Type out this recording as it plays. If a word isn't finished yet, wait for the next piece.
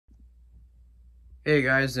Hey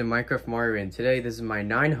guys, in Minecraft Mario, and today this is my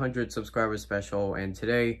 900 subscriber special, and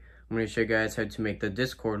today I'm going to show you guys how to make the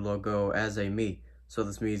Discord logo as a Mii. So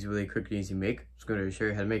this Mii is really quick and easy to make. I'm just going to show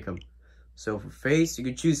you how to make them. So for face, you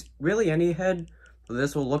can choose really any head, but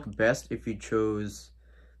this will look best if you chose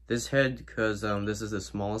this head because this is the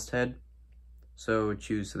smallest head. So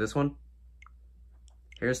choose this one.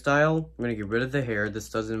 Hairstyle, I'm going to get rid of the hair. This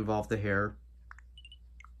doesn't involve the hair.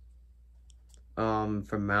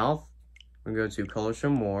 For mouth, I'm going to go to color show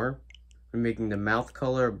more. I'm making the mouth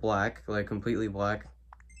color black, like completely black.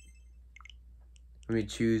 I'm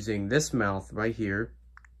choosing this mouth right here.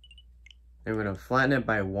 I'm going to flatten it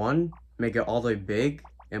by 1, make it all the way big,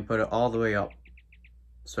 and put it all the way up.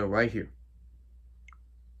 So right here.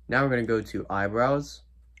 Now we're going to go to eyebrows.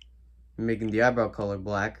 I'm making the eyebrow color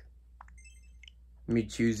black. I'm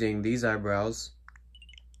choosing these eyebrows.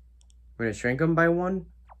 I'm going to shrink them by 1.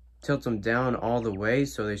 Tilt them down all the way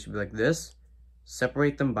so they should be like this.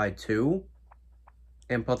 Separate them by 2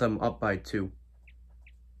 and put them up by 2.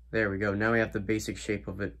 There we go. Now we have the basic shape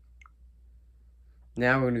of it.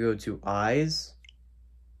 Now we're going to go to eyes.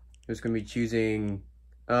 I'm just going to be choosing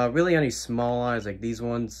really any small eyes like these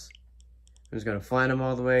ones. I'm just going to flatten them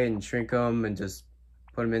all the way and shrink them and just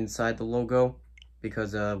put them inside the logo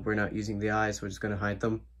because we're not using the eyes, so we're just going to hide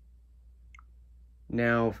them.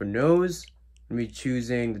 Now for nose, I'm going to be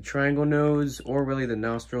choosing the triangle nose or really the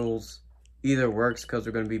nostrils. Either works because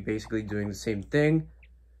we're going to be basically doing the same thing.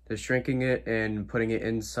 Just shrinking it and putting it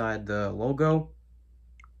inside the logo.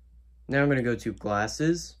 Now I'm going to go to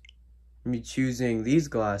glasses. I'm going to be choosing these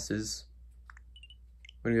glasses.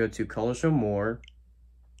 I'm going to go to color show more.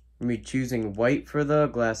 I'm going to be choosing white for the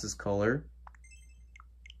glasses color.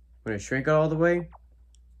 I'm going to shrink it all the way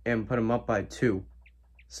and put them up by 2.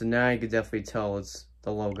 So now you can definitely tell it's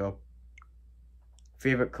the logo.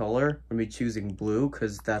 Favorite color, I'm going to be choosing blue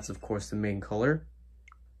because that's of course the main color.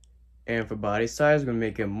 And for body size, I'm going to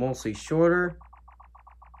make it mostly shorter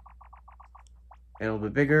and a little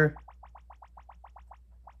bit bigger.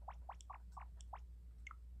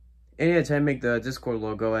 And yeah, to make the Discord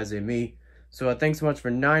logo as a Mii. So thanks so much for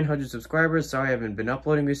 900 subscribers. Sorry I haven't been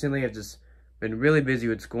uploading recently. I've just been really busy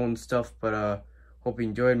with school and stuff. But hope you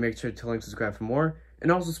enjoyed. Make sure to like and subscribe for more.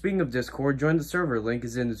 And also speaking of Discord, join the server. Link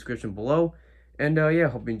is in the description below. And yeah,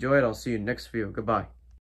 hope you enjoyed. I'll see you next video. Goodbye.